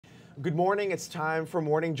Good morning. It's time for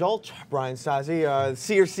Morning Jolt. Brian Stasi,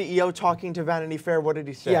 Sears CEO, talking to Vanity Fair. What did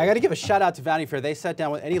he say? Yeah, I got to give a shout out to Vanity Fair. They sat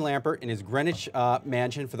down with Eddie Lampert in his Greenwich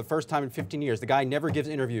mansion for the first time in 15 years. The guy never gives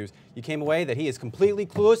interviews. You came away that he is completely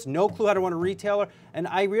clueless, no clue how to run a retailer. And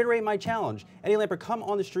I reiterate my challenge. Eddie Lampert, come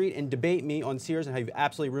on the street and debate me on Sears and how you've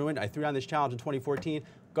absolutely ruined. I threw down this challenge in 2014.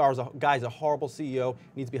 Guy's a horrible CEO,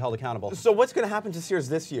 needs to be held accountable. So what's going to happen to Sears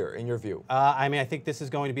this year, in your view? I think this is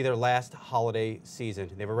going to be their last holiday season.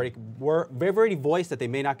 They've already voiced that they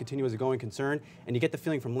may not continue as a going concern, and you get the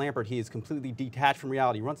feeling from Lampert he is completely detached from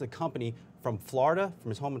reality. He runs the company from Florida, from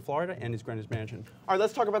his home in Florida, and his Greenwich mansion. All right,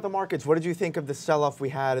 let's talk about the markets. What did you think of the sell-off we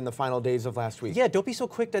had in the final days of last week? Yeah, don't be so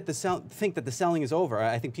quick that think that the selling is over.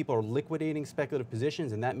 I think people are liquidating speculative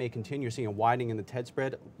positions, and that may continue. You're seeing a widening in the TED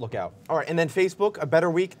spread. Look out. All right, and then Facebook, a better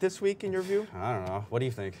week this week, in your view? I don't know. What do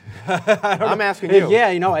you think? I'm asking you. Yeah,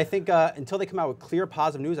 I think until they come out with clear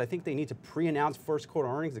positive news, I think they need to pre-announce first quarter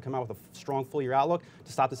earnings to come out with a strong full-year outlook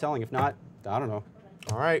to stop the selling. If not, I don't know.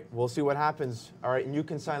 All right, we'll see what happens. All right, and you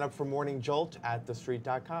can sign up for Morning Jolt at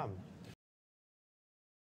thestreet.com.